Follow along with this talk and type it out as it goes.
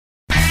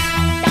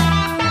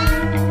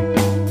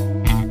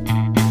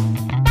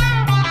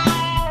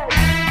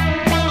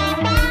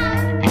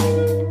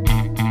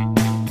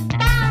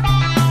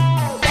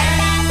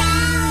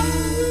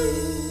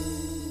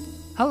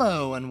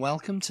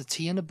welcome to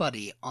Tea and a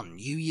Buddy on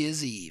New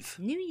Year's Eve.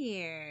 New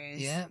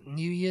Year's. Yeah,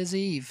 New Year's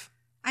Eve.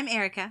 I'm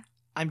Erica.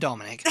 I'm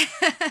Dominic.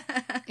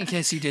 In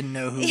case you didn't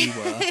know who we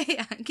were.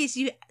 Yeah, in case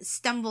you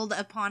stumbled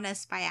upon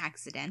us by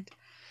accident.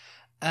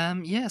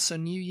 So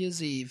New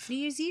Year's Eve. New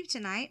Year's Eve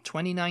tonight.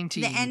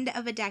 2019. The end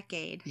of a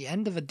decade. The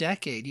end of a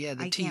decade, yeah,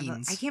 the I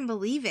teens. can't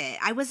believe it.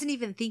 I wasn't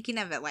even thinking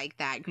of it like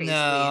that, crazily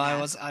No,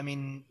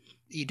 enough.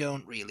 You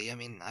don't really.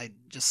 I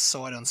just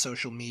saw it on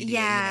social media.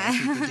 Yeah.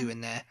 People doing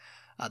their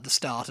at the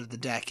start of the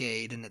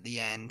decade and at the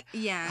end.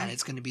 Yeah. And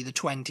it's going to be the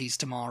 20s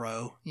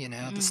tomorrow,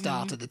 at the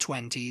start of the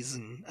 20s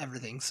and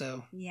everything.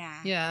 So,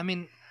 yeah.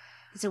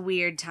 It's a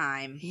weird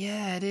time.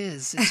 Yeah, it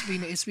is.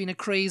 It's been a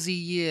crazy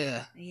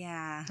year.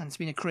 Yeah. And it's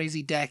been a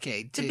crazy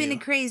decade, too. It's been a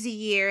crazy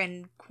year,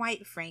 and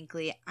quite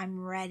frankly,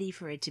 I'm ready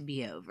for it to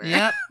be over.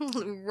 Yep.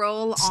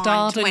 Roll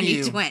Start on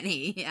anew.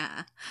 2020.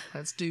 Yeah.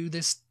 Let's do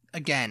this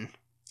again.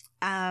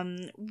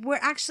 We're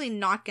actually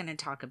not going to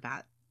talk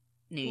about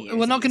New Year's.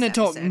 We're not going to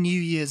talk episode. New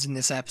Year's in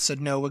this episode.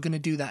 No, we're going to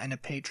do that in a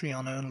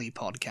Patreon-only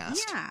podcast.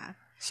 Yeah.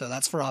 So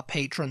that's for our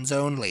patrons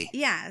only.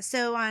 Yeah,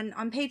 so on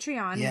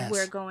Patreon, Yes.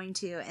 we're going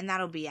to, and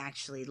that'll be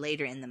actually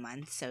later in the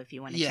month, so if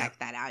you want to check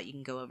that out, you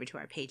can go over to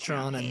our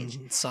Patreon page.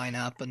 And sign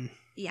up and...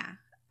 Yeah.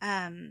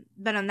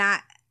 But on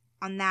that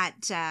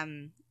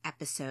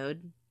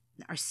episode,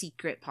 our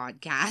secret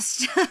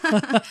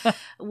podcast,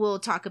 we'll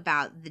talk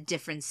about the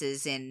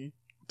differences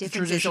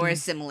or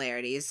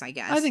similarities, I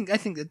guess. I think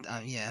that,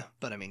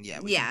 but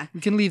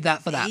we can leave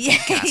that for that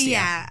podcast.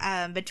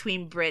 Yeah,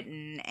 between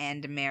Britain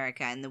and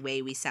America and the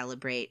way we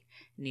celebrate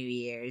New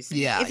Year's.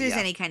 Yeah, if there's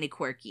any kind of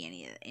quirky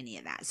any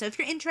of that. So if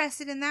you're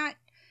interested in that,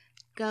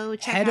 go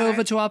check Head out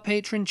over to our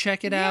Patreon,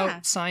 check it Yeah.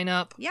 out, sign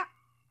up. Yeah.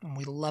 And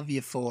we love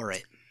you for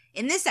it.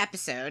 In this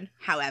episode,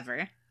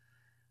 however...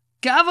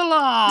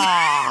 Gavilar!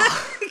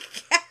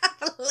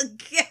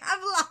 Gavilar!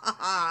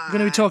 We're going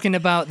to be talking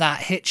about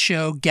that hit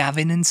show,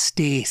 Gavin and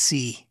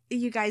Stacey.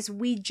 You guys,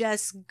 we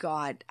just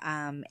got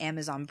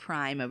Amazon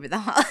Prime over the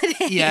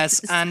holidays.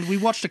 Yes, and we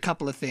watched a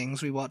couple of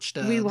things. We watched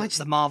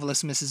The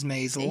Marvelous Mrs.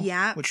 Maisel,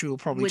 Yeah. which we will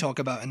probably talk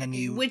about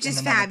in which is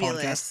another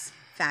fabulous. podcast.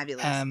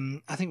 Fabulous.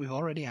 I think we've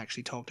already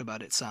actually talked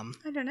about it some.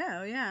 I don't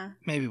know, yeah.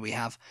 Maybe we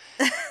have.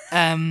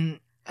 And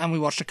we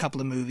watched a couple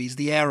of movies.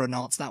 The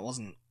Aeronauts, that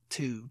wasn't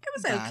too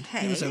bad.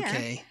 okay, It was yeah.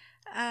 okay.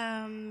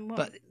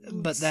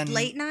 But then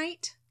Late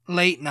Night?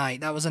 Late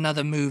Night, that was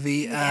another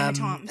movie. With Emma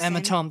Thompson.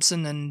 Emma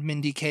Thompson and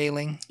Mindy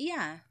Kaling.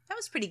 Yeah, that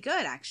was pretty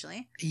good,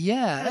 actually.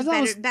 Yeah.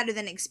 That was better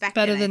than expected,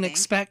 Better I than think.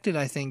 expected,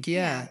 I think,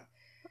 yeah.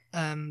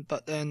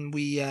 But then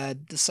we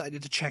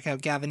decided to check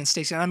out Gavin and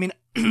Stacey.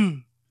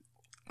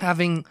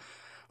 Having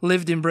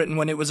lived in Britain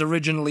when it was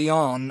originally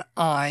on,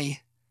 I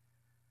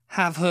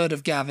have heard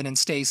of Gavin and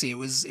Stacey. It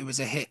was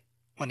a hit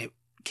when it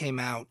came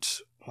out.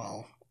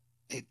 Well,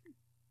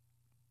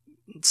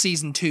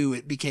 season 2,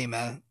 it became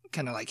a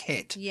kind of like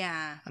hit.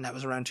 Yeah. And that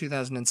was around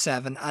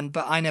 2007.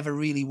 But I never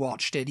really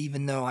watched it,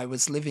 even though I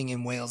was living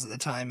in Wales at the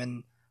time,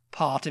 and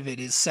part of it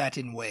is set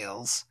in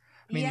Wales.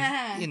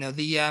 Yeah.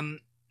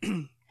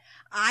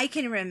 I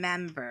can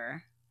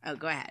remember... Oh,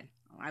 go ahead.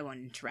 I won't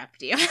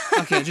interrupt you.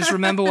 Okay, just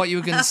remember what you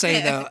were going to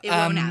say, though. It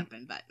won't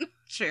happen, but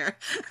sure.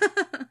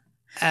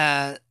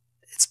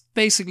 It's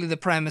basically the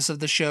premise of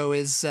the show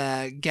is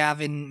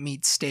Gavin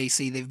meets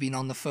Stacey. They've been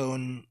on the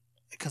phone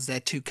because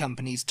their two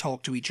companies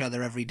talk to each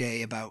other every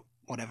day about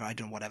whatever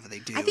they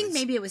do. I think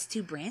maybe it was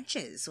two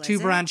branches. Two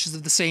branches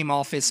of the same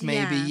office,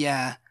 maybe,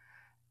 yeah.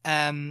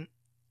 And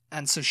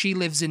so she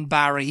lives in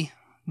Barry,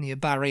 near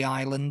Barry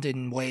Island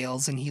in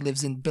Wales, and he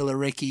lives in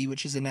Billericay,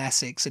 which is in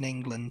Essex in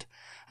England.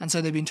 And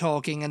so they've been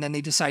talking, and then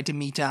they decide to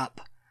meet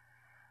up.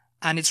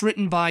 And it's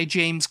written by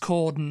James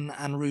Corden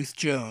and Ruth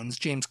Jones.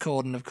 James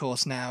Corden, of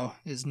course, now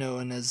is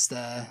known as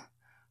the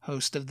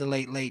host of The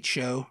Late Late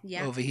Show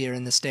over here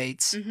in the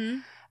States. Mm-hmm.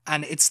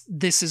 And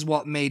this is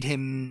what made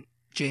him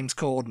James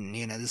Corden,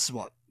 this is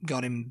what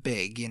got him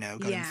big,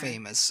 got him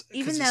famous.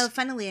 Even though,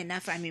 funnily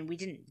enough, we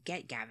didn't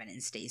get Gavin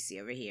and Stacey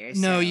over here.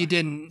 No, you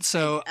didn't.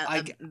 So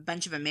a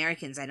bunch of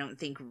Americans, I don't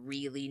think,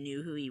 really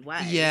knew who he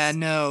was. Yeah,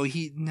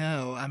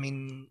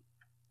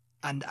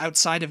 and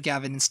outside of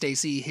Gavin and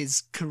Stacey,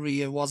 his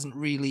career wasn't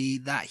really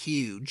that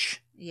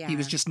huge. Yeah. He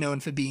was just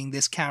known for being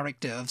this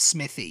character of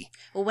Smithy.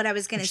 Well, what I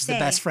was going to say... the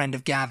best friend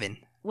of Gavin.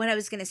 What I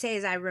was going to say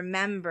is I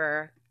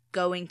remember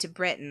going to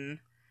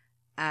Britain,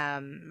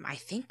 I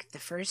think the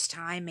first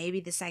time, maybe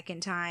the second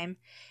time,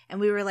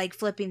 and we were like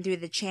flipping through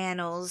the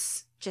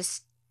channels,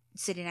 just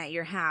sitting at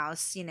your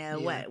house,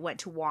 what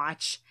to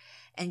watch.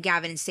 And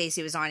Gavin and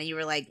Stacey was on, and you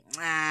were like,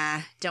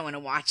 don't want to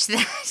watch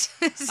that.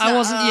 So, I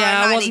wasn't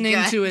good.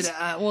 into it.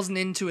 I wasn't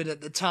into it at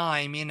the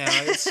time,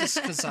 It's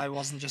just because I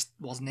wasn't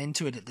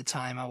into it at the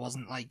time. I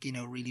wasn't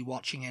really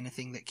watching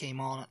anything that came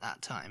on at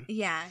that time.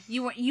 Yeah,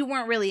 you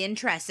weren't really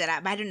interested.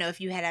 I don't know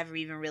if you had ever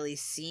even really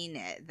seen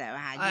it though.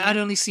 Had you? I'd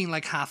only seen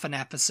like half an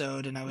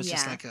episode, and I was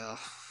just like, ugh.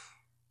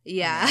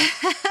 Yeah.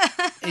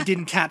 It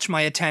didn't catch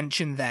my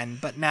attention then,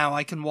 but now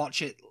I can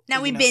watch it.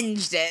 Now we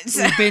binged it.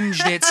 We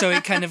binged it, so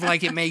it kind of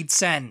it made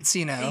sense,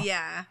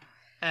 Yeah.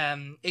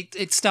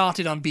 It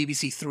started on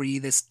BBC Three,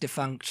 this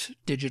defunct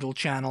digital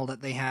channel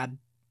that they had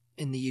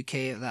in the UK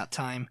at that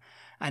time,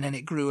 and then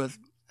it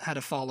had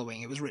a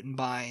following. It was written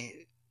by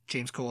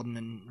James Corden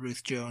and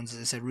Ruth Jones. As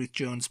I said, Ruth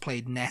Jones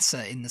played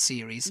Nessa in the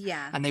series.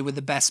 Yeah. And they were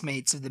the best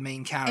mates of the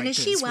main characters. And is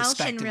she Welsh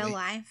in respectively. real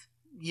life?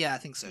 Yeah, I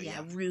think so,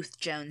 yeah. Ruth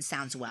Jones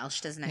sounds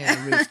Welsh, doesn't it?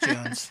 Yeah, Ruth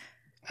Jones.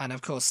 And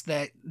of course,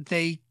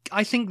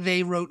 I think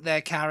they wrote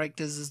their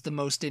characters as the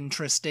most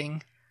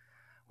interesting.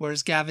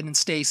 Whereas Gavin and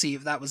Stacey,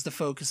 if that was the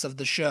focus of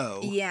the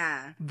show,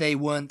 yeah, they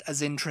weren't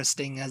as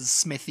interesting as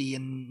Smithy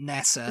and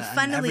Nessa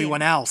Funnily, and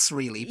everyone else,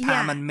 really.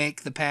 Pam and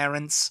Mick, the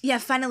parents. Yeah,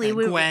 funnily,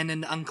 Gwen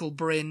and Uncle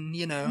Bryn,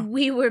 you know.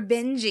 We were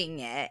binging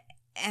it,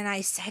 and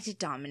I said to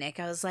Dominic,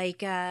 I was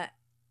like,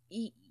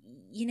 you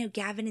know,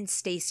 Gavin and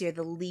Stacey are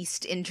the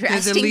least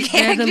interesting characters.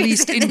 They're the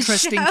least in the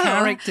interesting show.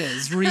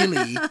 characters,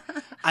 really.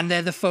 And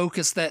they're the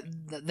focus, that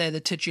they're the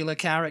titular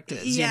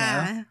characters, you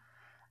know.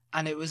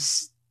 And it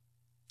was...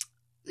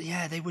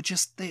 Yeah, they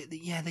just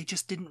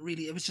didn't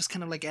really... It was just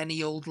kind of like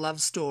any old love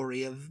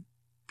story of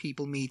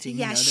people meeting.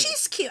 Yeah, you know,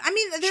 she's cute. I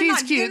mean, they're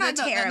not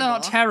terrible. They're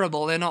not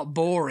terrible. They're not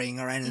boring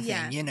or anything,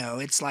 Yeah. you know.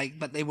 It's like...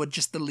 But they were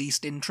just the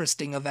least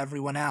interesting of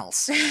everyone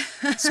else.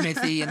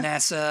 Smithy and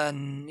Nessa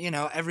and, you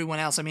know, everyone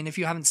else. I mean, if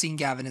you haven't seen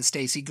Gavin and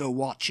Stacey, go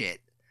watch it.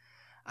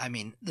 I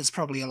mean, there's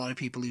probably a lot of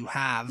people who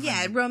have.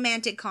 Yeah,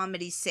 romantic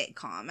comedy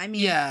sitcom. I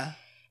mean... Yeah.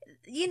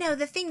 You know,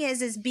 the thing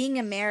is being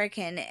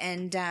American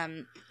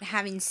and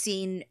having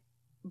seen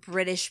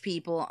British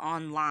people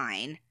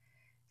online,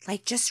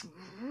 like, just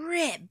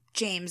rip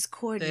James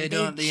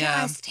Corden. They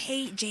just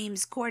hate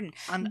James Corden.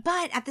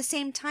 But at the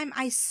same time,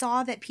 I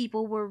saw that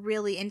people were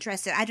really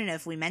interested. I don't know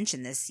if we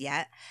mentioned this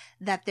yet,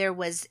 that there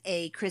was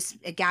a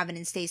Gavin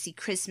and Stacey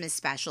Christmas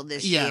special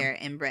this year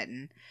in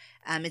Britain.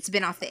 It's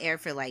been off the air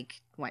for,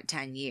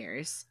 10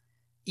 years?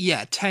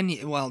 Yeah, 10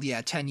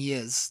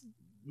 years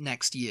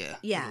next year.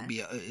 Yeah.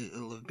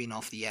 It'll have been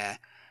off the air.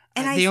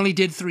 And they only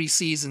did 3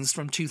 seasons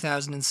from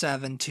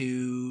 2007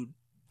 to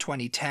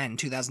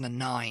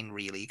 2009,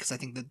 really, because I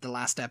think that the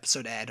last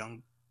episode aired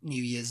on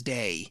New Year's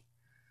Day.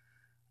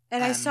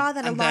 And I saw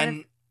that and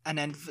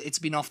then it's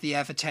been off the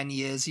air for 10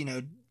 years, you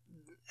know.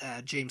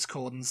 James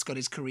Corden's got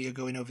his career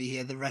going over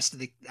here. The rest of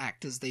the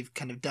actors, they've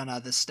kind of done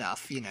other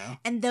stuff, you know.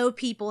 And though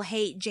people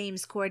hate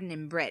James Corden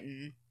in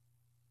Britain,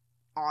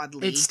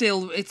 oddly, there's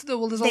a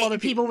lot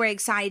of people were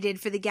excited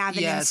for the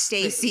Gavin and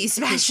Stacey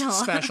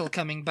special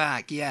coming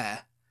back, yeah.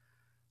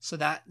 So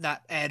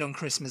that aired on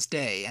Christmas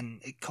Day,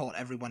 and it caught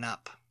everyone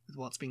up with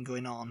what's been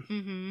going on.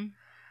 Mm-hmm.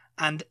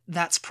 And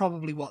that's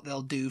probably what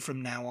they'll do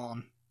from now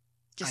on.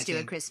 Just do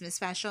a Christmas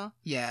special?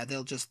 Yeah,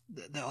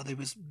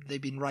 they've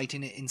been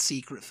writing it in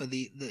secret for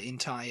the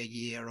entire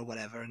year or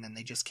whatever, and then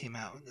they just came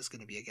out and there's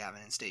going to be a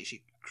Gavin and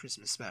Stacey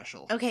Christmas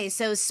special. Okay,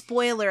 so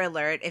spoiler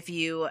alert if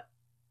you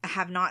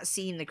have not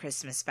seen the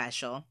Christmas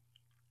special.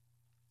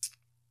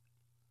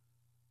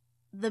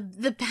 The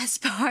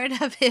best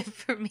part of it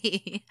for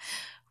me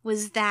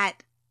was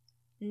that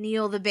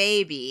Neil the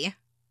baby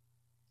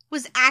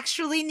was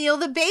actually Neil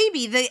the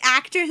baby. The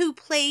actor who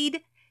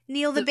played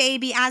Neil the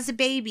baby as a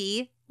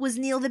baby was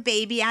Neil the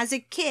baby as a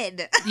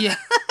kid. Yeah.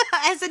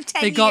 As a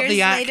 10 years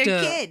later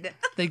kid.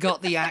 They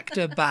got the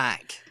actor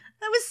back.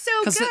 That was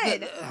so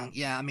good.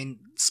 Yeah, I mean,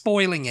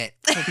 spoiling it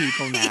for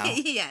people now.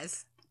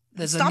 Yes.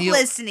 There's Stop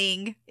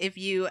listening if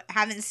you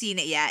haven't seen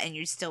it yet and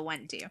you still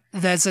want to.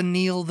 There's a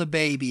Neil the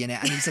baby in it,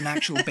 and he's an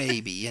actual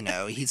baby, you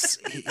know. He's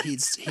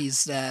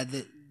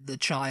the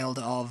child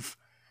of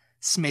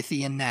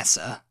Smithy and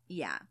Nessa.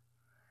 Yeah.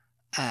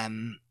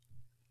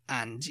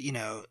 And you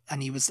know,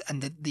 and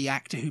the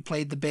actor who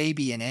played the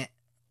baby in it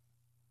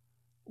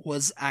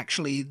was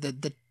actually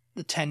the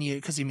 10 year,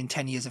 because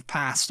 10 years have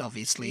passed,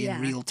 obviously, in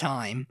real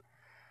time.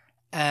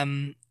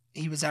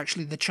 He was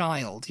actually the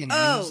child, you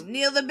know.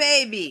 Neil the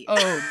baby.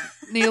 Oh,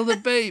 Neil the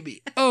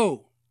baby.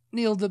 Oh,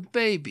 Neil the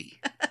baby.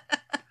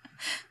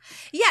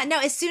 Yeah, no,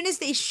 as soon as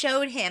they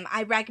showed him,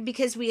 I reckon,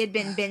 because we had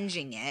been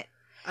binging it.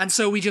 And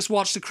so we just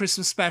watched the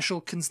Christmas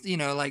special, you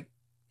know,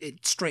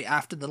 straight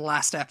after the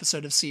last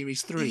episode of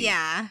Series 3.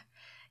 Yeah.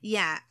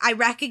 Yeah. I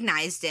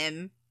recognized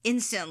him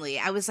instantly.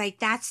 I was like,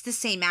 that's the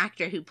same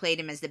actor who played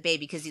him as the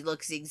baby, because he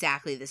looks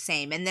exactly the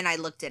same. And then I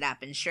looked it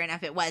up, and sure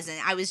enough, it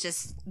wasn't. I was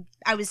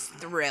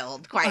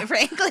thrilled, quite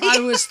frankly. I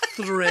was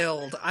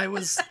thrilled.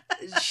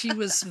 She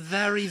was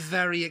very,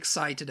 very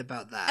excited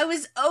about that. I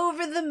was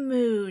over the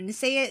moon.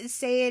 Say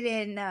it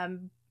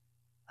in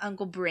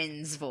Uncle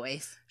Bryn's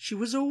voice. She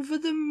was over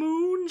the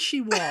moon, she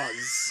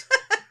was.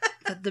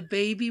 That the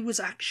baby was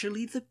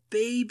actually the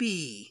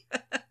baby.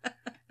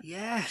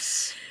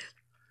 Yes.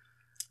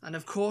 And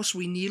of course,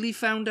 we nearly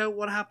found out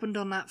what happened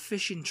on that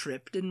fishing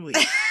trip, didn't we?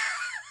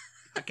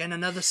 Again,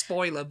 another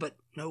spoiler, but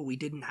no, we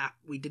didn't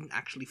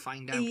actually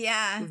find out.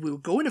 Yeah. We were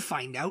going to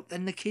find out,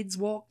 then the kids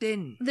walked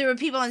in. There were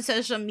people on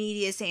social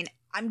media saying,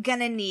 I'm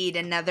gonna need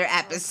another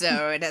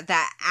episode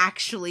that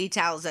actually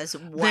tells us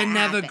what They're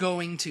never happened.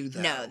 going to,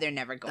 though. No, they're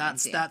never going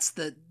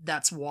to.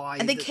 That's why.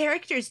 And the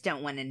characters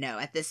don't want to know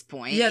at this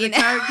point. Yeah, the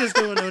characters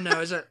don't want to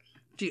know. Is that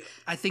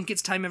I think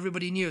it's time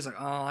everybody knew. It's like,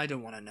 oh, I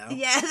don't want to know.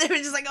 Yeah, they were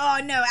just like, oh,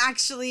 no,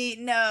 actually,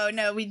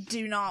 no, we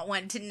do not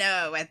want to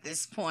know at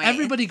this point.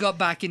 Everybody got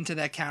back into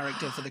their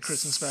character for the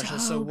Christmas special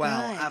so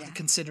well, good.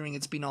 Considering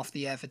it's been off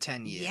the air for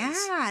 10 years.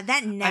 Yeah,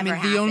 that never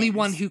the only happens.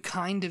 one who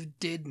kind of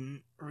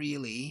didn't,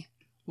 really,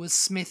 was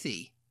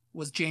Smithy,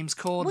 was James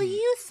Corden. Well,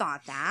 you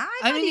thought that.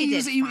 I mean, he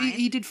did fine.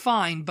 He did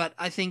fine, but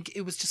I think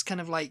it was just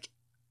kind of like,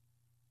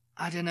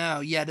 I don't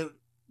know, yeah,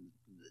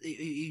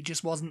 he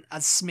just wasn't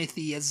as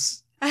Smithy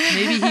as...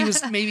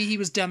 Maybe he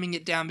was dumbing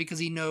it down because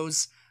he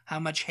knows how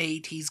much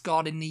hate he's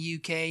got in the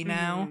UK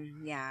now.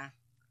 Yeah.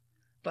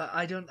 But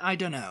I don't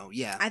know,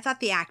 yeah. I thought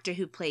the actor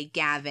who played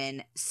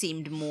Gavin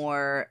seemed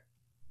more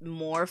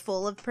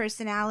full of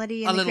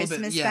personality in the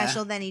Christmas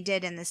special than he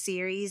did in the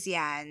series.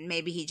 Yeah, and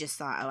maybe he just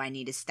thought, oh, I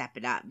need to step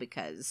it up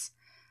because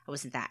I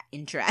wasn't that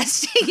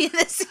interesting in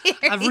the series.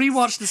 I've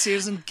rewatched the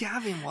series and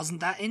Gavin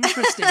wasn't that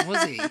interesting,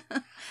 was he?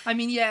 I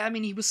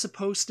mean, he was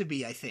supposed to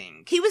be, I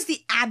think. He was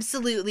the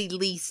absolutely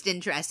least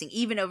interesting,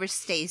 even over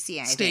Stacey,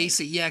 I think.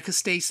 Stacey, yeah, because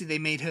Stacey, they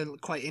made her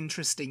quite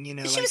interesting, you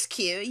know. She was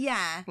cute,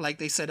 yeah. Like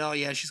they said, oh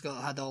yeah, she's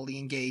had all the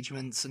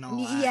engagements and all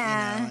that,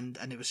 yeah. you know,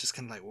 and it was just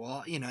kind of like,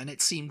 what? You know, and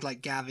it seemed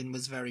like Gavin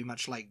was very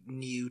much like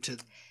new to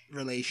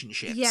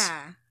relationships.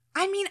 Yeah.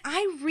 I mean,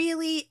 I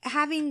really,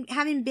 having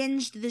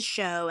binged the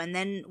show and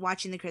then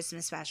watching the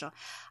Christmas special,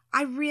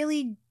 I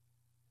really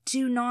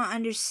do not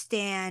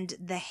understand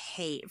the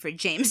hate for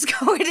James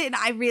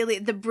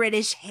Corden. The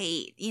British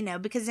hate, you know,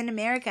 because in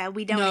America,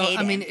 we don't hate him. No,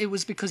 I mean, it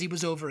was because he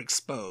was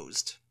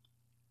overexposed.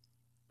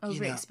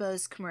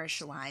 Overexposed,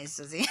 commercialized,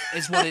 is he?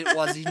 Is what it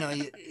was, you know,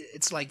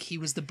 it's like he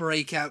was the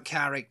breakout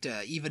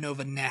character, even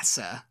over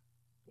Nessa,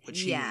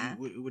 which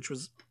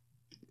was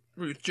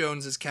Ruth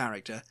Jones's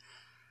character.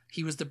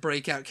 He was the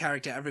breakout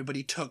character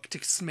everybody took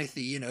to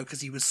Smithy, you know,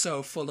 because he was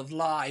so full of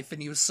life and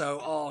he was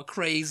so,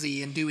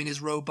 crazy and doing his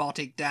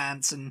robotic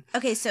dance and...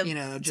 Okay, so, you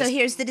know, so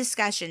here's the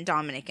discussion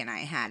Dominic and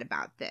I had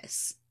about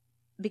this.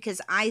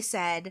 Because I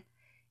said,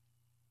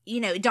 you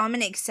know,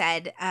 Dominic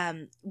said,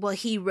 well,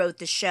 he wrote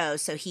the show,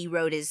 so they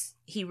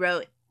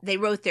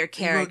wrote their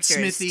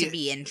characters to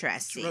be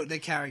interesting. Wrote their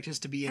characters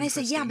to be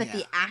interesting. And I said, yeah, but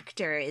the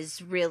actor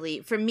is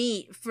really, for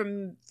me,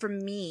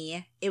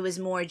 it was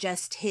more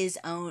just his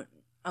own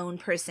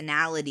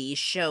personality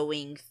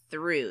showing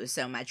through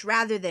so much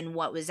rather than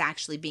what was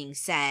actually being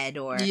said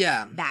or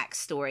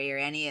backstory or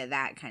any of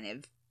that kind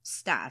of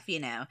stuff, you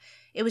know.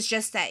 It was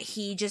just that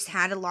he just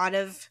had a lot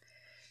of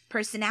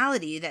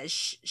personality that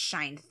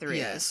shined through.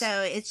 Yes.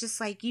 So it's just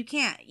like you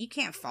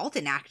can't fault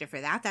an actor for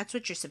that. That's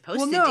what you're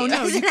supposed to do.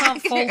 No, you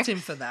can't fault him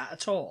for that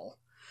at all.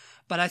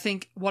 But I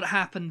think what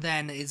happened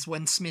then is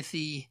when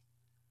Smithy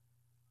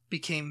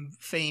became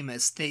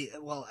famous,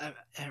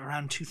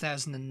 around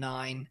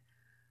 2009,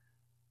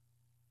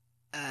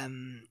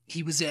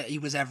 he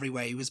was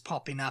everywhere. He was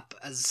popping up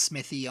as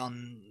Smithy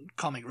on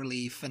Comic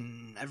Relief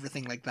and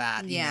everything like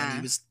that. You know, and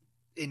he was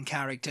in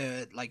character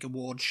at, like,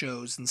 award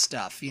shows and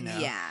stuff, you know.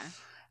 Yeah.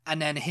 And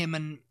then him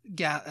and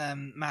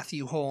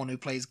Matthew Horn, who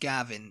plays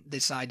Gavin,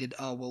 decided,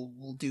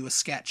 we'll do a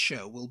sketch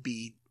show. We'll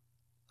be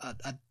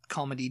a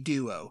comedy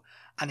duo.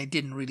 And it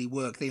didn't really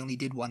work. They only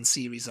did one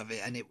series of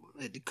it, and it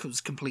was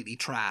completely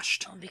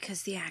trashed. Oh,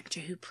 because the actor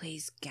who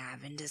plays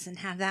Gavin doesn't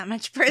have that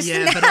much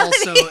personality. Yeah, but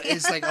also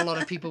it's like a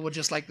lot of people were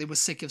just like, they were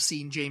sick of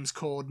seeing James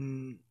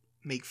Corden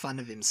make fun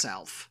of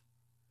himself.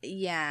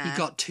 Yeah. He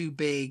got too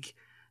big,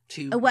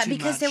 too because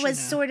much, there was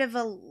sort of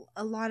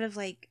a lot of,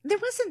 like, there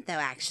wasn't, though,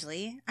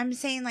 actually. I'm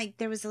saying, like,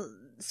 there was a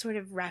sort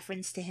of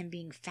reference to him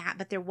being fat,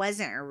 but there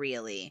wasn't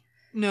really.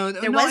 No,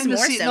 there was more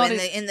so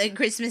in the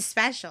Christmas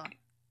special.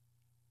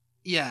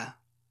 Yeah.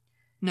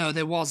 No,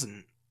 there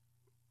wasn't.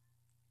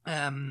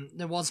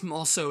 There was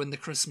more so in the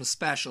Christmas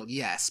special,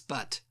 yes,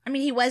 but... I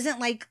mean, he wasn't,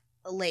 like,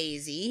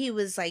 lazy. He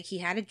was, like, he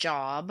had a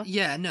job.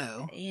 Yeah,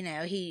 no. You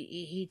know,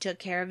 he took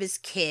care of his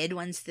kid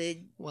once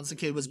the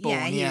kid was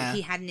born, he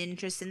had an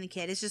interest in the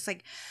kid. It's just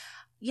like,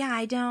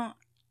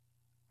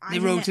 They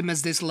wrote him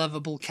as this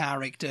lovable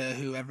character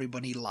who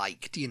everybody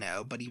liked, you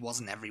know, but he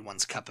wasn't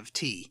everyone's cup of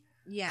tea.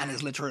 Yeah. And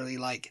it's literally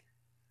like...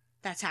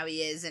 That's how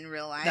he is in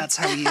real life. That's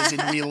how he is in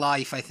real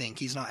life, I think.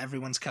 He's not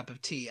everyone's cup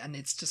of tea. And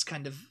it's just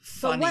kind of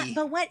funny.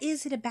 But what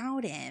is it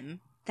about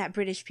him that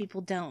British people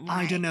don't like?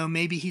 I don't know.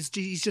 Maybe he's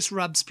just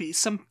rubs...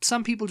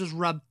 Some people just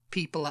rub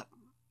people up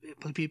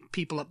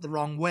the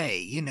wrong way,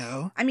 you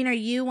know? I mean, are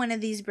you one of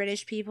these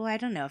British people? I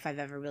don't know if I've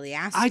ever really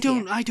asked I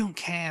don't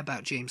care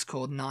about James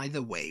Corden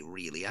either way,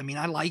 really. I mean,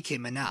 I like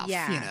him enough,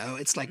 you know?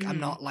 It's like, I'm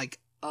not like,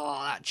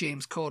 that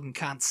James Corden,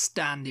 can't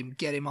stand him,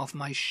 get him off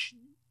my...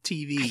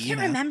 TV. I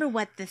can't remember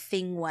what the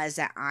thing was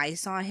that I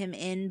saw him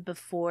in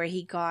before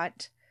he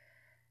got,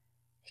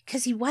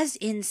 because he was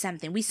in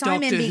something. We saw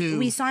him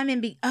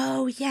in.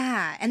 Oh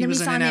yeah, and then we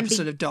saw him in an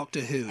episode of Doctor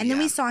Who. And then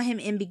we saw him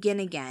in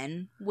Begin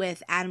Again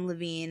with Adam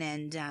Levine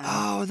and.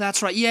 Oh,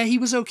 that's right. Yeah, he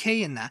was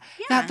okay in that.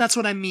 Yeah. That's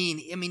what I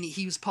mean. I mean,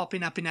 he was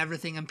popping up in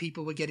everything, and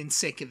people were getting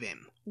sick of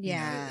him.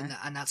 Yeah, you know,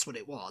 and that's what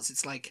it was.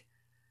 It's like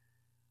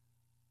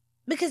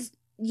because.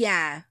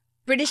 Yeah.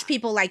 British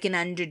people like an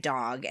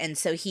underdog, and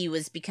so he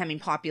was becoming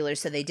popular,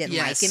 so they didn't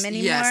like him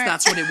anymore. Yes,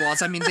 that's what it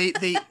was. I mean,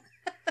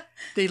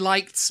 they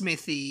liked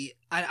Smithy.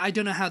 I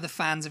don't know how the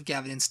fans of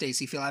Gavin and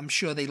Stacey feel. I'm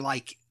sure they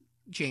like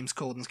James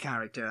Corden's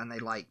character, and they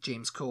like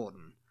James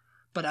Corden.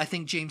 But I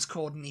think James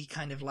Corden, he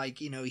kind of like,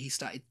 he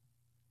started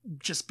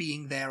just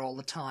being there all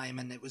the time,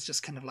 and it was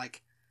just kind of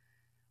like,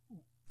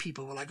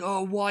 people were like,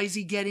 oh, why is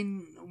he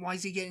getting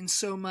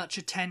so much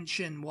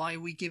attention? Why are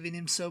we giving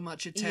him so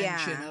much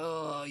attention? Yeah.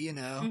 Oh,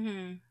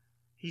 Mm-hmm.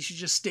 he should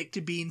just stick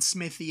to being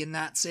Smithy and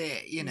that's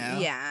it,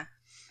 Yeah.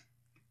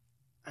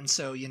 And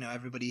so,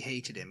 everybody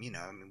hated him,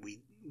 I mean,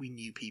 we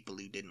knew people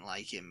who didn't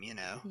like him,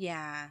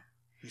 Yeah.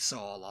 We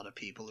saw a lot of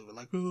people who were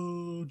like,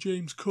 oh,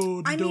 James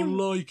Corden, I don't mean-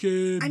 like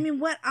him. I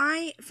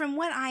mean, from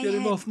what I Get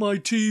him had, off my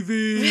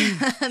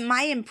TV.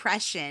 my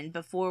impression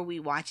before we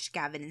watched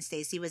Gavin and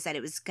Stacey was that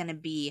it was going to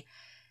be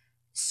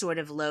sort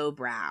of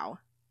lowbrow.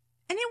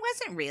 And it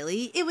wasn't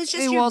really. It was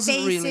just It your wasn't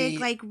basic, really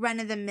like,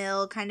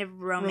 run-of-the-mill kind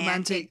of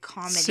romantic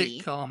comedy.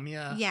 Sitcom,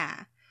 yeah.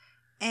 Yeah.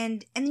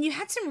 And you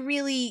had some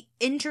really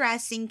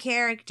interesting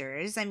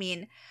characters. I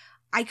mean,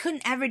 I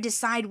couldn't ever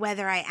decide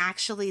whether I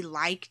actually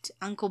liked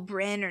Uncle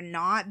Bryn or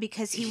not,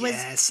 because he was...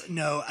 Yes,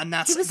 no, and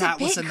He was that a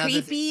bit was another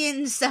creepy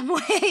in some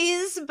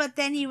ways, but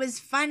then he was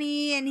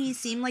funny and he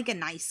seemed like a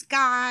nice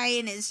guy,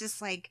 and it's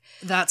just like,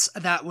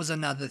 that was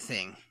another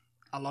thing.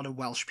 A lot of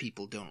Welsh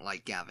people don't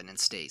like Gavin and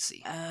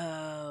Stacey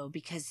oh,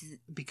 because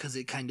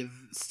it kind of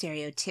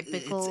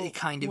stereotypical it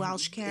kind of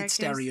Welsh characters. it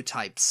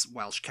stereotypes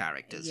Welsh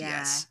characters. Yeah.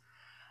 Yes,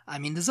 I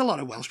mean, there's a lot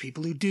of Welsh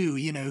people who do,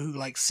 who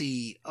like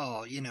see,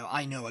 oh,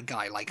 I know a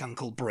guy like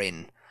Uncle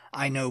Bryn.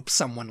 I know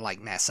someone like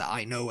Nessa.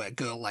 I know a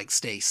girl like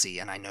Stacey,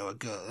 and I know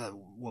a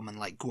woman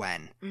like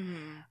Gwen.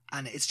 Mm-hmm.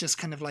 And it's just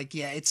kind of like,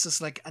 yeah, it's just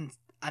like,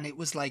 and it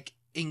was like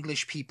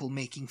English people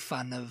making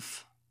fun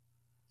of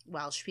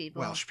Welsh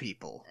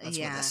people. That's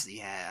Yeah. what this,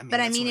 yeah. I mean, But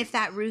I that's mean, what if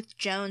that Ruth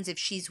Jones, if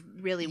she's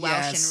really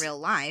Welsh Yes. in real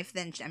life,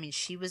 then, I mean,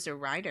 she was a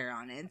writer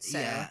on it, so.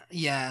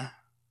 Yeah.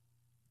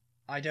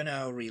 I don't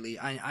know, really.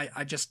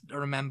 I just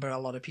remember a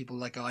lot of people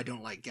like, oh, I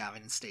don't like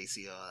Gavin and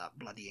Stacey, or that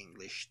bloody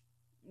English.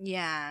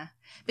 Yeah.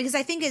 Because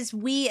I think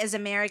we as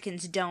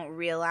Americans don't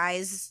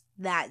realize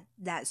that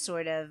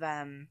sort of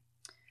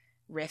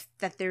rift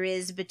that there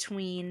is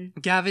between...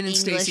 Gavin and English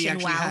Stacey and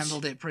actually Welsh.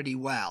 handled it pretty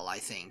well, I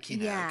think,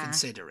 Yeah.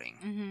 considering.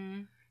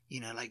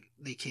 Mm-hmm. Like,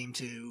 they came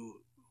to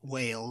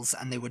Wales,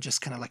 and they were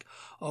just kind of like,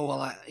 oh,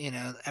 well,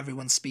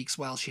 everyone speaks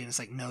Welsh here, and it's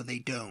like, no, they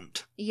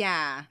don't.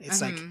 Yeah.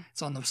 It's like, Mhm.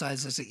 it's on the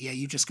sides, it's like, yeah,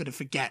 you just got to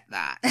forget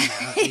that,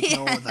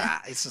 ignore Yeah.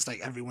 that. It's just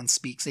like, everyone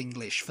speaks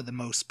English for the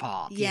most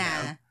part,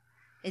 Yeah.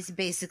 It's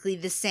basically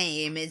the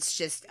same. It's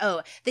just,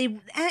 and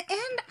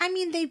I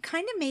mean, they've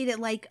kind of made it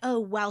like, oh,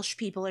 Welsh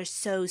people are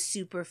so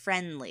super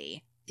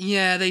friendly.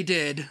 Yeah, they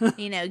did.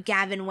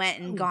 Gavin went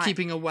and got...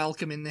 Keeping a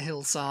welcome in the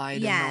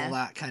hillside Yeah. and all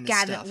that kind of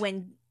Gavin, stuff.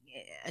 when,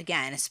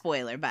 again, a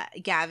spoiler, but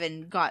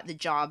Gavin got the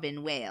job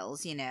in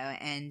Wales,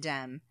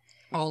 and,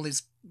 All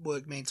his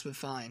workmates were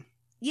fine.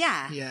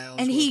 yeah. Yeah. all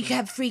his And he workmates.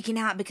 kept freaking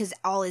out because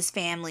all his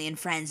family and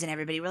friends and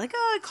everybody were like,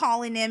 oh,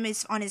 calling him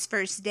on his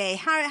first day.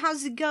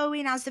 How's it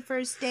going? How's the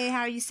first day?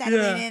 How are you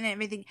settling Yeah. in and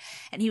everything?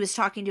 And he was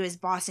talking to his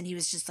boss, and he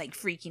was just like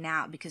freaking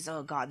out because,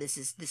 oh God,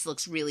 this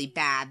looks really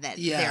bad that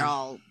Yeah. they're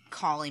all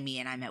calling me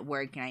and I'm at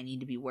work and I need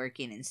to be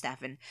working and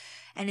stuff. And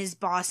his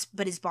boss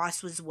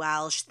was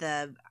Welsh.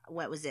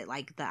 What was it,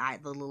 like the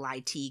little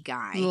IT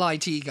guy? Little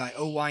IT guy,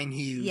 Owain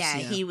Hughes. Yeah,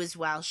 he was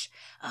Welsh.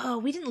 Oh,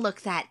 we didn't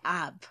look that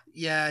up.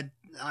 Yeah,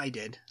 I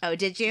did. Oh,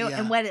 did you? Yeah.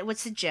 And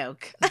what's the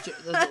joke?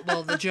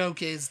 The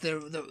joke is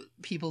the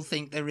people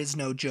think there is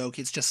no joke.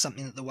 It's just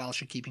something that the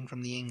Welsh are keeping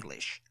from the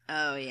English.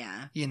 Oh,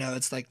 yeah.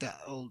 It's like that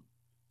old.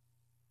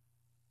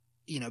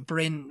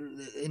 Bryn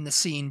in the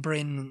scene.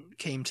 Bryn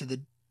came to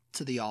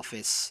the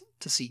office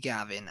to see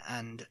Gavin,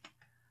 and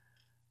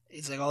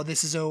it's like, oh,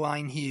 this is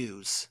Owain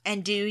Hughes.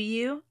 And do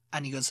you?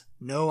 And he goes,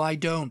 no, I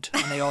don't.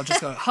 And they all just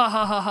go, ha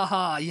ha ha ha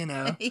ha,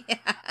 Yeah.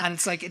 And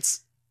it's like,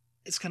 it's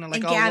kind of like,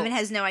 And oh, Gavin well,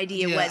 has no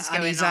idea yeah, what's and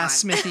going he's on. asked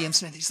Smithy, and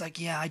Smithy's like,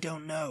 yeah, I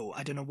don't know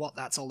what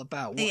that's all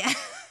about. What,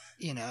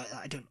 Yeah.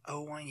 I don't,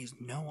 Owain Hughes,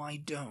 no, I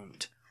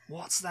don't.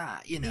 What's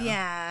that,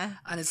 Yeah.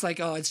 And it's like,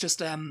 oh, it's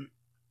just, like, oh,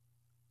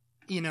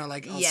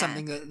 Yeah.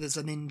 something that there's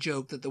an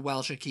in-joke that the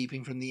Welsh are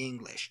keeping from the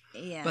English.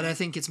 Yeah. But I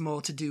think it's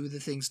more to do with the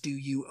things, do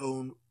you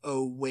own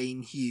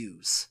Owain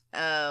Hughes?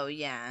 Oh,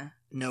 yeah.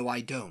 No,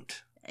 I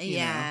don't.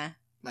 Yeah.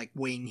 Like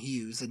Wayne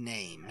Hughes, a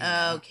name.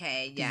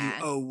 Okay, yeah.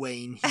 Do you owe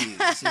Wayne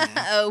Hughes?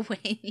 Oh,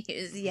 Wayne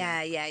Hughes.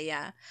 Yeah, yeah,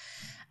 yeah.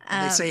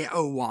 And they say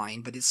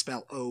Owain, but it's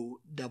spelled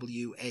Owain.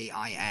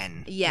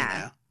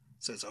 Yeah.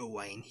 So it's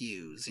Owain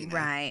Hughes.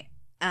 Right.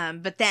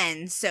 But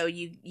then, so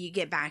you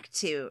get back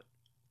to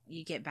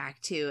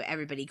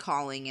everybody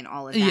calling and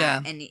all of that.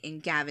 Yeah.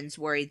 And Gavin's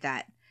worried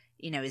that,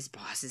 his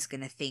boss is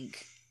going to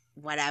think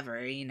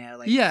whatever,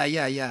 like.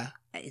 Yeah.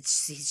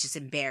 He's just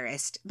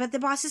embarrassed. But the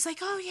boss is like,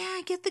 oh yeah,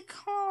 get the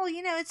call.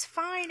 It's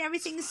fine.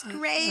 Everything's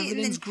great. Everything's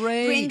and then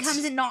great. Bryn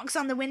comes and knocks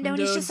on the window, and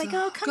he's just like,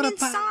 oh, come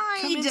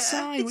inside. Come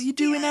inside. What are you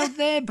doing out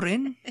there,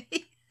 Bryn?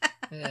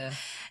 Yeah.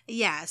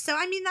 Yeah. So,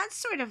 I mean, that's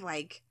sort of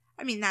like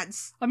I mean,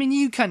 that's... I mean,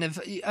 you kind of...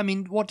 I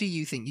mean, what do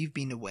you think? You've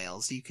been to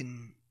Wales. You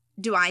can...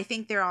 Do I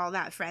think they're all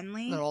that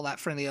friendly? They're all that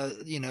friendly,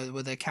 you know,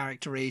 with their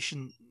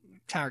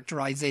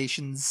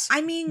characterizations.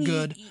 I mean...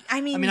 good.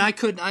 I mean,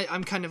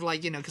 I'm kind of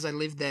like, you know, because I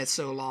lived there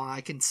so long,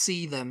 I can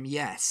see them,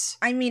 yes.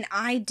 I mean,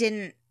 I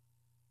didn't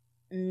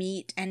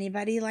meet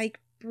anybody like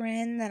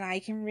Bryn that I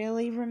can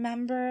really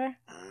remember.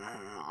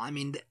 I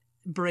mean,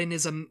 Bryn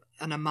is an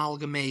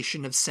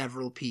amalgamation of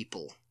several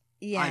people.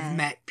 Yeah. I've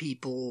met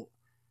people...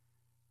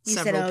 You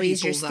said, oh,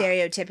 he's your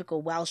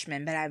stereotypical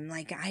Welshman, but I'm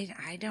like,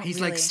 I don't He's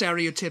really... like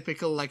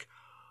stereotypical, like,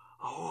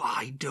 oh,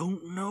 I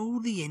don't know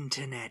the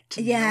internet.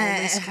 And Yeah.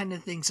 all this kind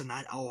of things. And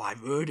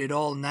I've heard it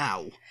all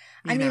now.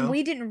 I mean,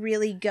 we didn't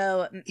really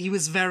go... He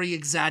was very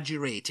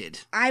exaggerated.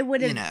 I would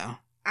have... You know.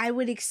 I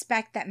would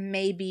expect that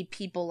maybe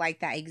people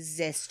like that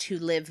exist who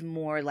live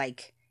more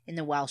like in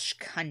the Welsh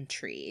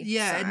country.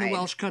 Yeah, in the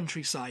Welsh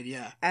countryside,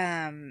 yeah.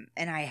 And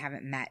I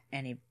haven't met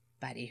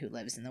anybody who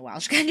lives in the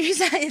Welsh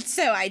countryside,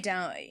 so I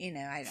don't, you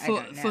know, I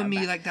don't know. For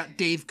me, like that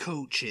Dave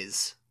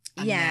Coaches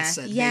and Yeah,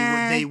 Nessa,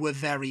 yeah. they were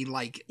very,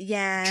 like,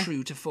 Yeah.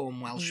 true to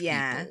form Welsh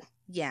Yeah. people.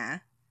 Yeah.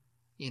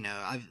 You know,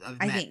 I've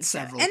I met think so.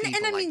 several And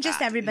people I mean, like just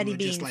that, everybody who were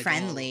being just like,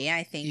 friendly,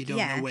 I think, you don't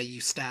yeah. know where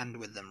you stand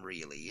with them,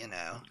 really, you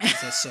know.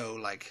 'Cause they're so,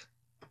 like,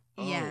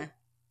 oh, Yeah.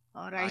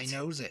 All right. I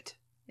knows it.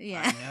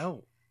 Yeah. I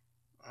know.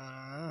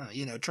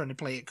 You know, trying to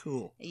play it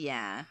cool.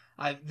 Yeah.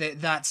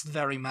 That's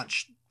very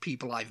much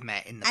people I've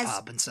met in the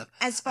pub and stuff.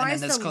 As far and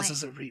as then there's the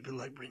causes of people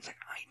like Bryn's like,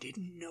 I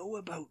didn't know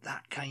about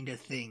that kind of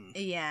thing.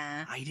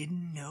 Yeah. I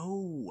didn't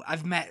know.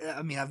 I've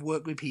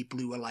worked with people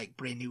who are like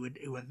Bryn,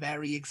 who are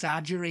very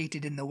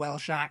exaggerated in the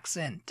Welsh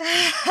accent.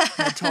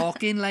 They're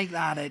talking like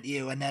that at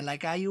you, and they're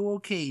like, are you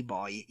okay,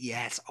 boy?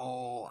 Yes.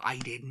 Oh, I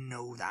didn't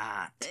know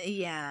that.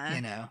 Yeah.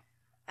 You know?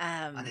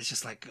 And it's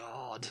just like,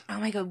 God. Oh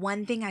my God,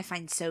 one thing I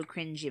find so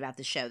cringy about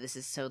the show, this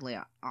is totally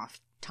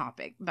off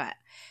topic, but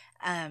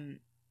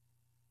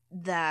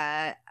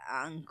the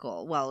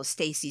uncle, well,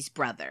 Stacy's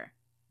brother.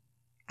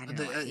 I don't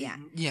know. Yeah.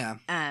 Yeah.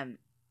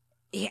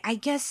 I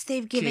guess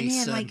they've given him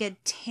Jason. like a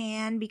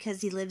tan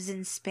because he lives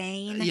in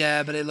Spain.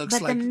 Yeah, but it looks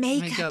But like the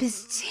makeup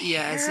is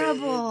Yes,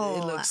 terrible.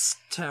 it looks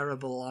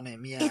terrible on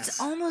him, yes. It's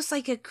almost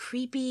like a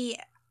creepy,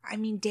 I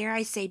mean, dare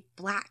I say,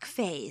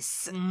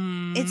 blackface.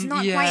 It's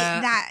not yeah.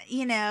 quite that,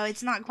 you know,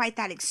 it's not quite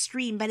that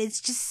extreme, but it's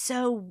just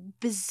so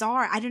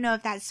bizarre. I don't know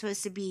if that's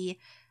supposed to be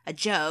a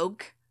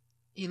joke.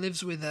 He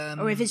lives with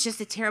Or if it's just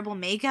a terrible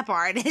makeup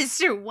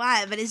artist or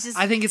what, but it's just...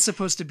 I think it's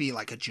supposed to be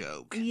like a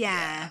joke.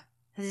 Yeah.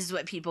 This is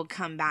what people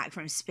come back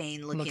from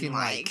Spain looking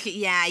like.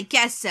 Yeah, I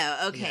guess so.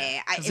 Okay.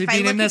 Yeah. They've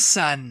been in the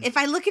sun. If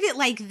I look at it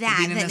like that,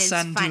 They've been then in the it's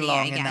sun funny, too long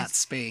I guess. in that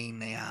Spain,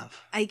 they have.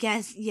 I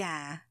guess,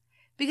 yeah.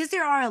 Because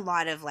there are a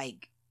lot of,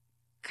 like,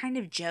 kind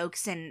of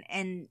jokes and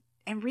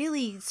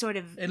really sort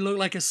of... It looked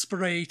like a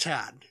spray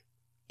tan.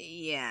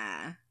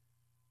 Yeah.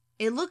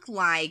 It looked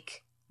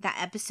like that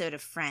episode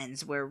of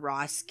Friends where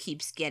Ross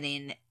keeps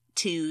getting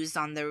 2s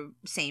on the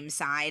same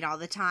side all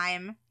the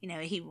time. You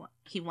know, he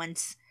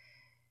wants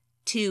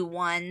 2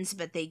 1s,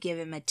 but they give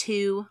him a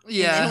 2.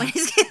 Yeah. And then when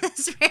he's getting the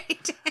spray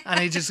tan. And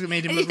it just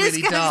made him It look just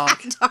really goes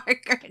dark.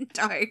 Darker and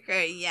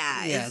darker.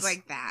 Yeah, Yes. It's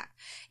like that.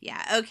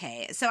 Yeah,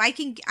 okay. So I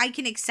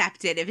can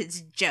accept it if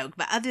it's a joke,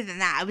 but other than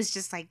that, I was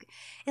just like,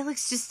 it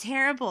looks just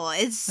terrible.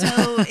 It's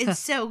so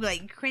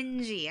like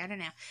cringy. I don't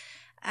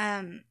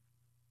know.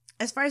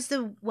 As far as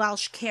the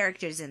Welsh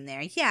characters in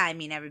there, yeah, I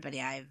mean everybody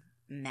I've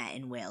met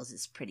in Wales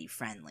is pretty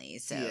friendly,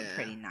 so Yeah.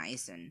 pretty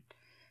nice, and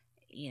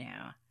you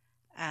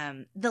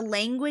know, the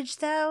language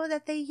though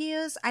that they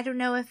use, I don't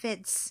know if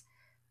it's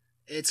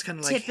kind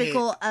of like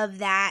typical hip. of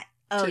that.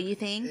 Oh, you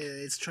think?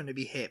 It's trying to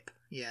be hip,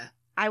 yeah.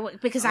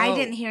 Because I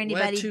didn't hear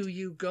anybody. Where to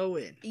you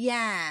going?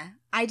 Yeah,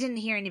 I didn't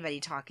hear anybody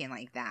talking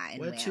like that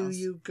in Where Wales. to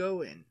you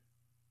going?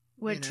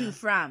 Where you to know?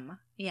 from?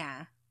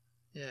 Yeah.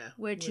 Yeah.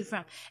 Where to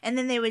from? And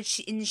then and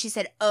she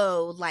said,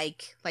 "Oh,"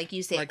 like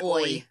you say, Like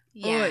 "Oi." oi.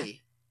 Yeah.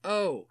 Oi.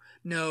 Oh.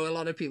 No, a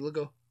lot of people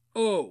go,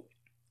 oh.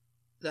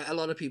 A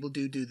lot of people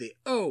do the,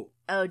 oh.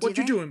 Oh, do What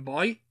you they? doing,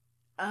 boy?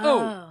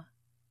 Oh.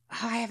 Oh,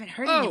 I haven't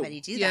heard anybody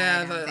do that.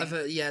 Yeah, I don't think. I've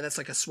heard, yeah, that's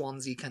like a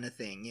Swansea kind of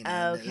thing, you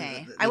know.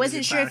 Okay. They I wasn't live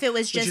in sure if it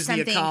was which just is near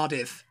something.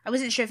 Cardiff, I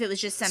wasn't sure if it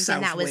was just something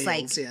South that was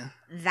Wales, like yeah.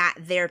 that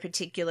their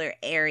particular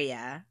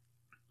area,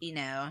 you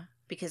know,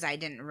 because I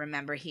didn't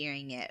remember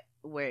hearing it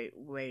where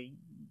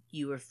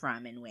you were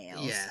from in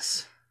Wales.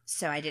 Yes.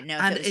 So I didn't know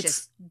if And it was it's-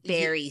 just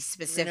very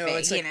specific,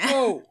 it's like, know.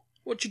 oh,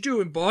 what you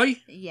doing, boy?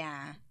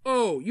 Yeah.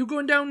 Oh, you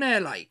going down there,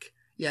 like?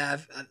 Yeah,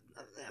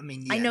 I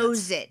mean, yeah. I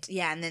knows it.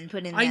 Yeah, and then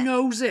put in I that.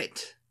 knows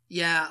it.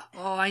 Yeah.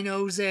 Oh, I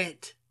knows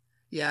it.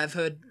 Yeah, I've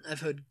heard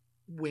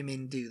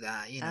women do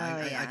that. You know,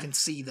 Oh, yeah. I can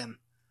see them.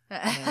 You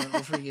know,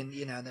 freaking,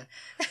 you know,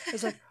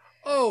 it's like,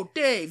 oh,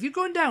 Dave, you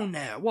going down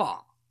there?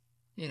 What?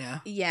 You know.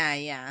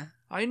 Yeah.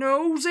 I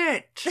knows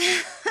it.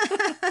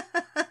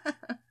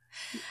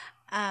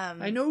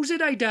 I knows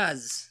it. I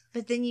does.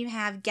 But then you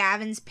have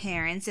Gavin's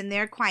parents, and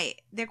they're quite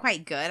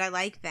good. I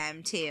like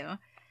them too.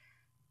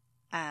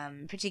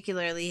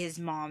 Particularly his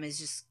mom is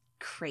just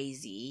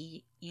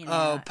crazy, you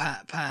Oh, know.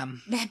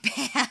 Pam.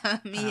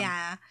 Pam,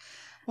 yeah.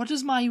 What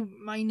does my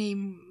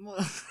name...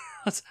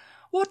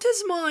 What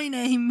does my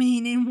name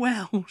mean in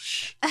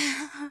Welsh?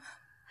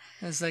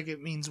 It's like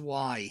it means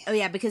why. Oh,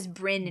 yeah, because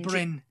Bryn...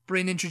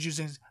 Bryn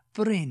introduces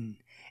Bryn.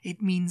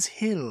 It means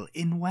hill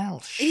in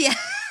Welsh. Yeah,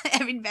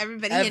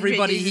 everybody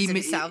he introduces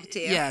himself to.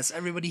 Yes,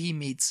 everybody he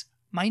meets.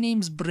 My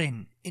name's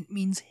Bryn. It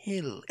means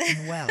hill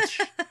in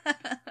Welsh.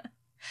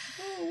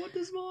 Oh, what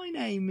does my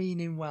name mean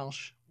in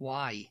Welsh?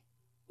 Why?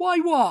 Why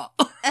what?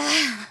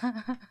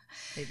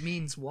 It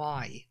means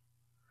why.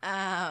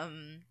 Yeah.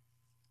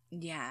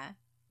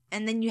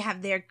 And then you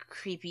have their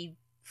creepy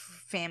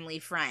family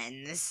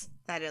friends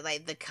that are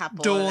like the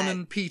couple. Dawn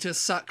and Peter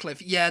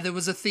Sutcliffe. Yeah, there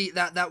was a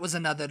that was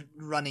another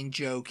running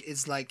joke.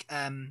 Is like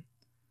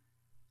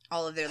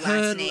all of their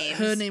last names.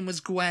 Her name was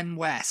Gwen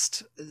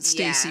West,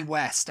 Stacey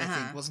West, I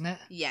think, wasn't it?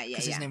 Yeah.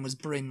 Because his name was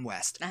Bryn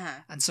West,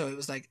 and so it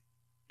was like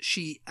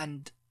she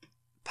and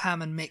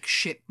Pam and Mick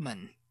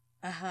Shipman.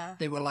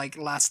 They were like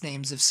last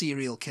names of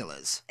serial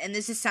killers. And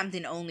this is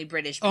something only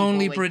British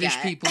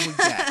people would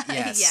get.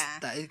 Yes.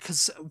 Yeah.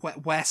 Because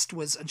West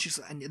was,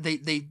 and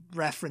they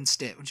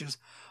referenced it when she was,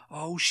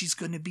 oh, she's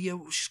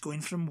going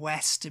from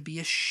West to be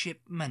a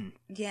shipman.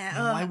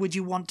 Yeah. Why would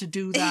you want to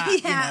do that?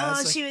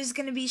 Yeah. She was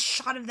going to be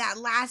shot of that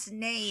last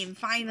name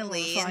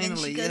finally. And then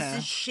she goes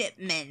to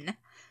shipman.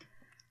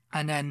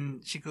 And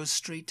then she goes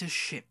straight to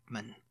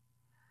shipman.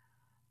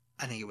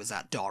 I think it was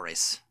that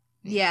Doris.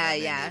 Yeah.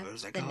 It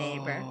was like, the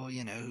neighbor.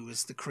 Who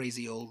was the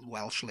crazy old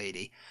Welsh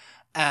lady.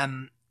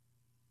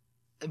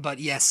 But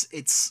yes,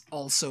 it's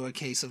also a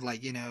case of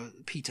like,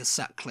 Peter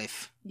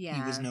Sutcliffe. Yeah.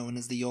 He was known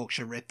as the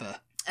Yorkshire Ripper.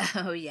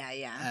 Oh,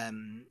 yeah.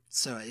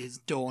 So it's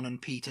Dawn and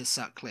Peter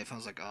Sutcliffe. I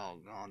was like, oh,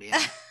 God,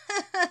 yeah.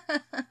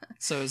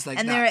 So it's like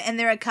and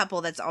they're a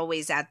couple that's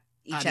always at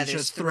each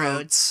other's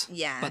throats.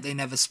 Yeah. But they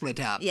never split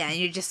up. Yeah, and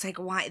you're just like,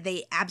 why?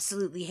 They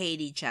absolutely hate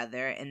each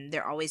other, and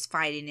they're always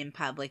fighting in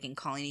public and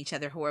calling each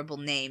other horrible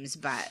names,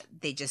 but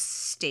they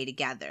just stay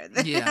together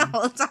the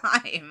whole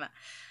time.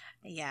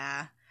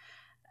 Yeah.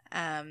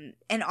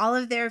 And all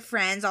of their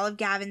friends, all of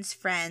Gavin's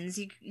friends,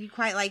 you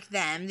quite like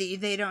them.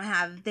 They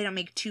don't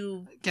make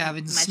too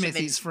Gavin much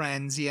Smithy's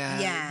friends,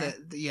 Yeah.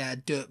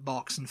 Dirt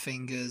Box and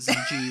Fingers and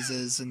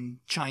Jesus and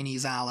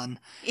Chinese Alan.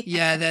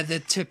 Yeah, they're the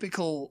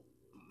typical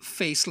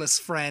faceless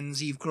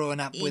friends you've grown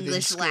up with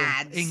in school.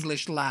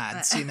 English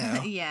lads,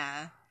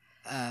 Yeah.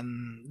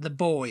 The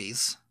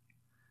boys.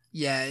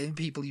 Yeah,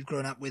 people you've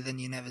grown up with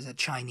and you never said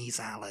Chinese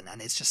Alan.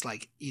 And it's just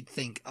like, you'd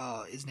think,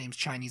 oh, his name's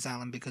Chinese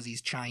Alan because he's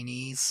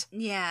Chinese.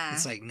 Yeah.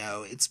 It's like,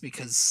 no, it's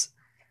because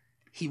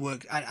he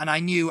worked... And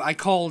I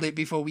called it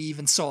before we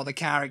even saw the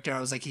character.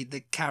 I was like, the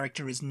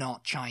character is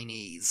not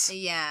Chinese.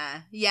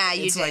 Yeah. Yeah,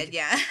 you it's did, like,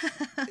 yeah.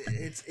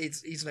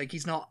 He's like,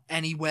 he's not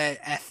anywhere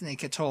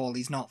ethnic at all.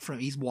 He's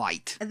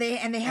white. And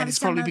it's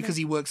probably because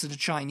he works at a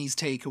Chinese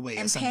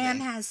takeaway or something. And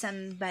Pam has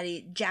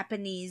somebody,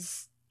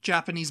 Japanese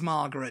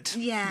Margaret.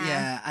 Yeah.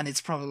 Yeah, and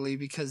it's probably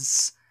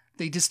because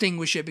they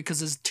distinguish it because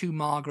there's two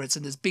Margarets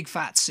and there's Big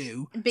Fat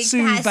Sue. Big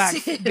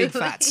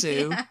Fat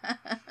Sue.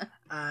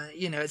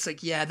 Yeah. It's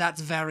like, yeah,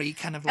 that's very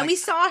kind of like... And we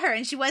saw her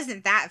and she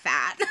wasn't that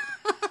fat.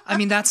 I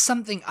mean, that's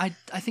something... I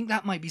think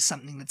that might be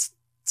something that's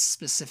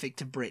specific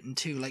to Britain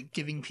too, like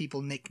giving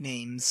people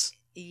nicknames...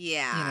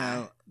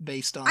 Yeah.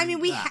 Based on... I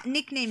mean,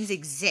 nicknames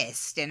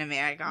exist in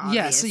America,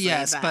 obviously.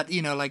 Yes, but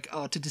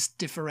to just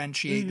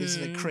differentiate this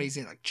like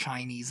crazy, like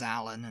Chinese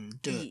Alan and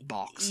Dirt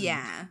Box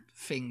and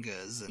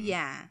Fingers. And...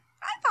 Yeah.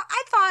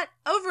 I thought,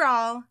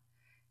 overall,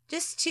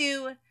 just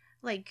to,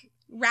 like,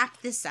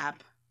 wrap this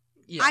up,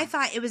 I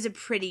thought it's a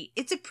pretty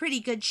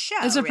good show.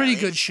 It's a pretty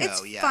good show,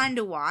 It's fun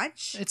to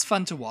watch. It's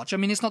fun to watch. I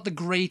mean, it's not the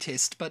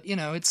greatest, but,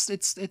 it's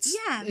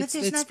yeah, but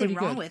there's nothing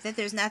wrong with it.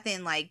 There's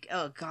nothing like,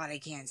 oh, God, I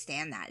can't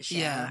stand that show.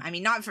 Yeah. I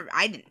mean, not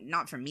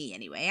for me,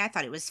 anyway. I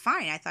thought it was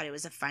fine. I thought it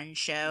was a fun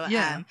show.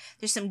 Yeah.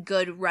 There's some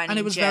good running and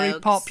it was jokes, very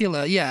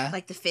popular, yeah.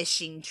 like the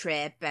fishing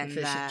trip and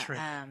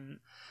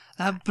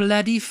that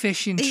bloody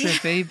fishing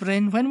trip, eh,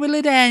 Bryn? When will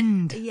it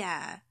end?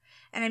 Yeah.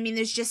 And I mean,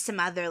 there's just some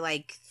other,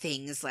 like,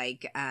 things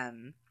like,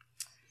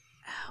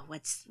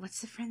 what's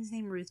the friend's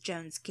name? Ruth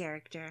Jones'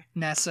 character?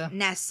 Nessa,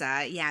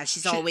 yeah.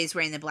 She's always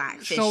wearing the black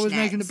fish She's always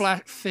nets. making the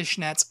black fish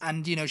nets,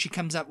 and, she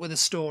comes up with a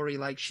story,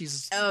 like,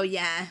 she's... Oh,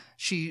 yeah.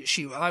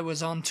 I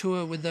was on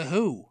tour with The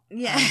Who.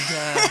 Yeah.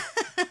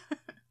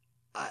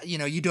 And,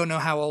 you don't know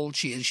how old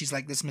she is. She's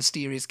like this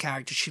mysterious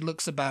character. She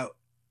looks about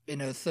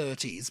in her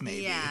 30s,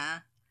 maybe. Yeah.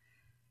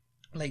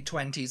 Late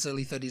 20s,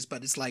 early 30s,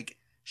 but it's like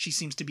she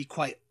seems to be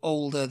quite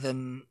older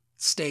than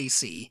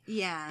Stacey.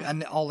 Yeah.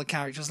 And all the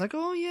characters like,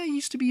 oh, yeah, I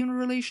used to be in a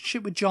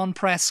relationship with John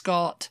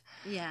Prescott.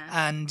 Yeah.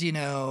 And,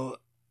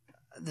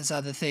 there's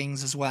other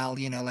things as well,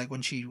 like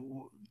when she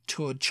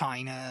toured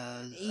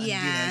China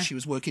and, she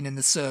was working in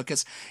the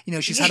circus.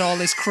 She's had all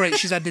this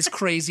she's had this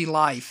crazy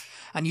life.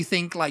 and you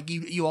think like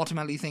you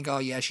automatically think, oh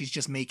yeah, she's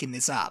just making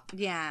this up.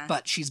 Yeah.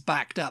 But she's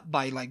backed up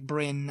by like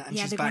Bryn, and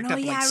yeah, she's they're backed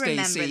going, up like I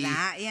remember Stacey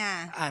that.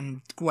 Yeah.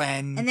 and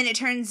Gwen. And then it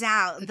turns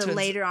out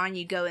later on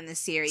you go in the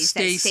series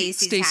Stacey's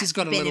that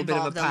got a been little bit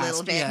of a involved past. a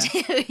little bit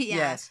Yeah. too. Yeah.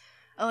 Yes.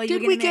 Oh,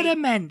 Did we get a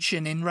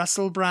mention in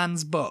Russell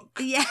Brand's book?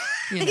 Yeah.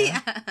 You know?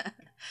 Yeah.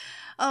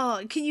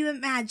 Oh, can you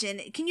imagine?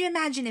 Can you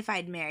imagine if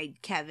I'd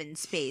married Kevin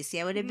Spacey?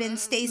 I would have been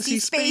Stacey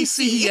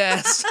Spacey.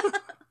 Yes.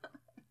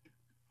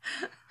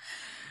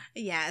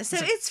 Yeah, so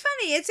it's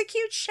funny. It's a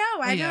cute show.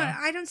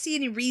 I don't see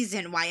any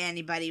reason why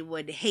anybody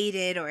would hate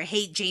it or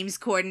hate James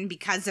Corden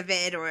because of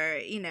it, or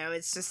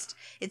it's just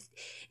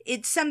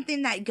it's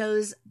something that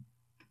goes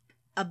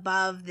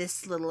above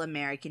this little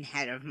American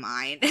head of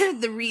mine.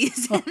 The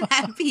reason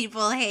that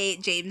people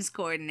hate James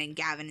Corden and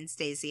Gavin and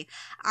Stacey,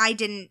 I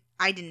didn't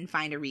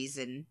find a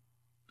reason.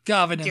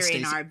 Gavin and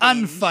during Stacey, our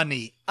binge.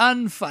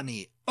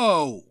 unfunny.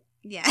 Oh,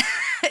 yeah,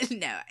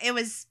 no, it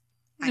was.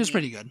 It was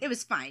pretty good. It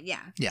was fine. Yeah,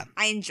 yeah,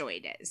 I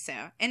enjoyed it. So,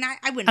 and I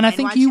wouldn't. And I mind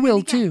think watching you it will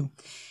again. too.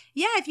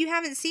 Yeah, if you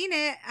haven't seen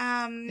it,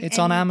 it's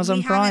on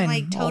Amazon Prime.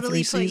 We haven't, all 3 totally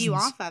put seasons. you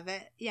off of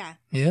it. Yeah.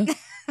 Yeah.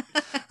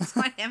 It's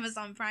on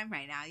Amazon Prime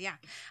right now. Yeah,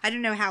 I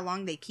don't know how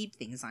long they keep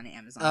things on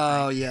Amazon.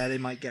 Oh Prime. yeah, they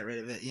might get rid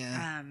of it.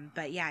 Yeah.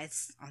 But yeah,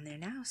 it's on there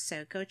now.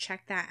 So go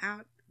check that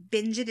out.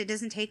 Binge it. It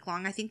doesn't take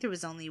long. I think there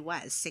was only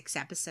 6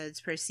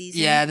 episodes per season.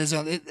 Yeah,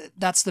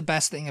 that's the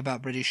best thing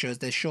about British shows.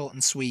 They're short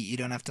and sweet. You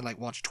don't have to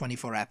watch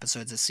 24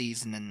 episodes a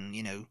season and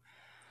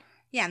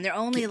Yeah, and they're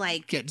only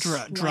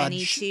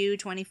 22,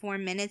 24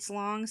 minutes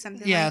long,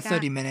 something like that.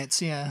 30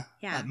 minutes, yeah,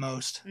 at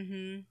most.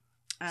 Mm-hmm.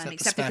 Except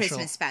Except the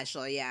Christmas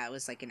special, yeah, it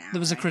was like an hour. There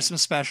was a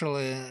Christmas special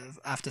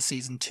after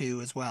season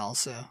 2 as well,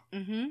 so.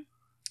 Mm-hmm.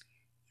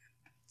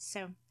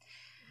 So,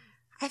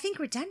 I think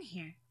we're done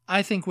here.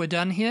 I think we're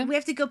done here. We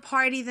have to go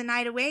party the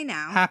night away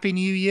now. Happy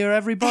New Year,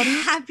 everybody.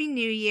 Happy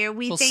New Year.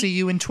 We'll see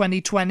you in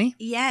 2020.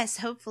 Yes,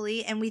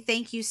 hopefully. And we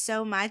thank you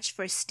so much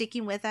for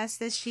sticking with us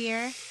this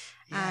year.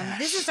 Yes.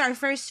 This is our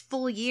first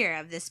full year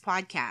of this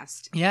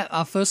podcast. Yeah,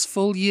 our first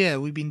full year.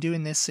 We've been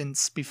doing this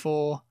since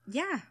before.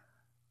 Yeah.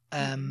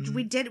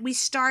 We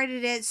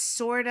started it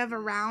sort of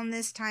around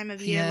this time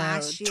of year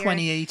last year.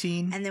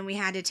 2018. And then we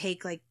had to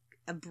take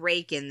a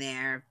break in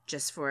there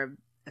just for a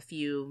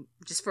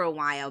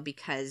while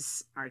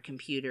because our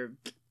computer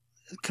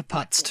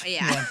kaputzed.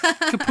 Yeah.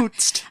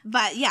 Kaputzed.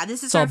 But yeah, this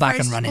is it's all our back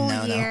first and running full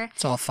now, year. Though.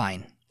 It's all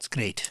fine. It's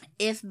great.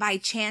 If by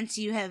chance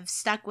you have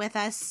stuck with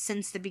us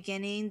since the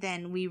beginning,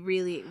 then we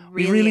really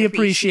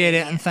appreciate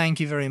it, and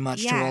thank you very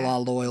much to all our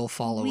loyal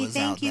followers we out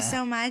thank you there.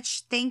 so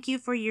much. Thank you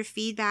for your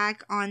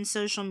feedback on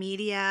social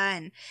media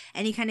and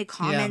any kind of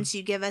comments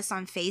you give us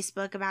on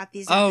Facebook about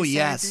these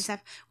episodes and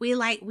stuff.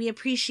 We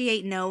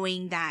appreciate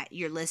knowing that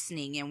you're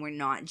listening and we're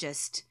not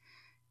just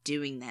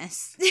doing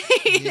this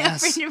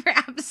for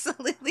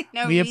absolutely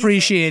no reason. We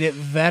appreciate it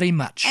very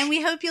much. And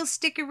we hope you'll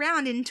stick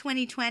around in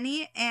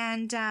 2020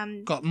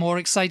 and got more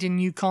exciting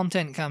new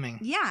content coming.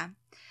 Yeah.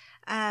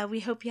 We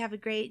hope you have a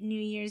great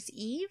New Year's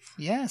Eve.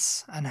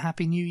 Yes, and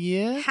Happy New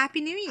Year. Happy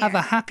New Year. Have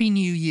a Happy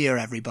New Year,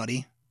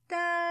 everybody.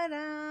 Da,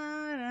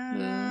 da,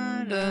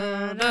 da,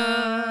 da,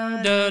 da,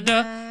 da, da,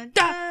 da,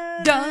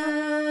 da.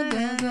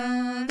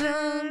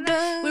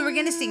 We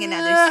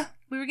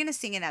were gonna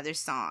sing another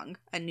song,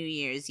 a New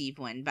Year's Eve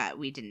one, but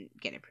we didn't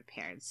get it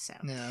prepared, so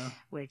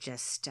we're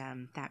just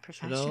that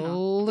professional. Good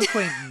old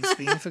acquaintance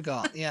being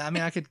forgot. Yeah, I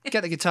mean, I could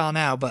get the guitar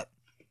now, but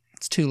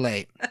it's too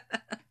late.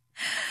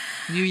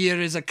 New Year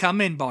is a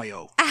coming,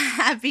 boyo.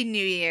 Happy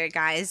New Year,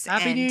 guys.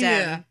 Happy New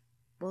Year.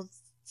 We'll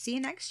see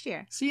you next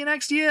year. See you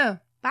next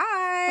year. Bye.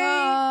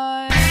 Bye.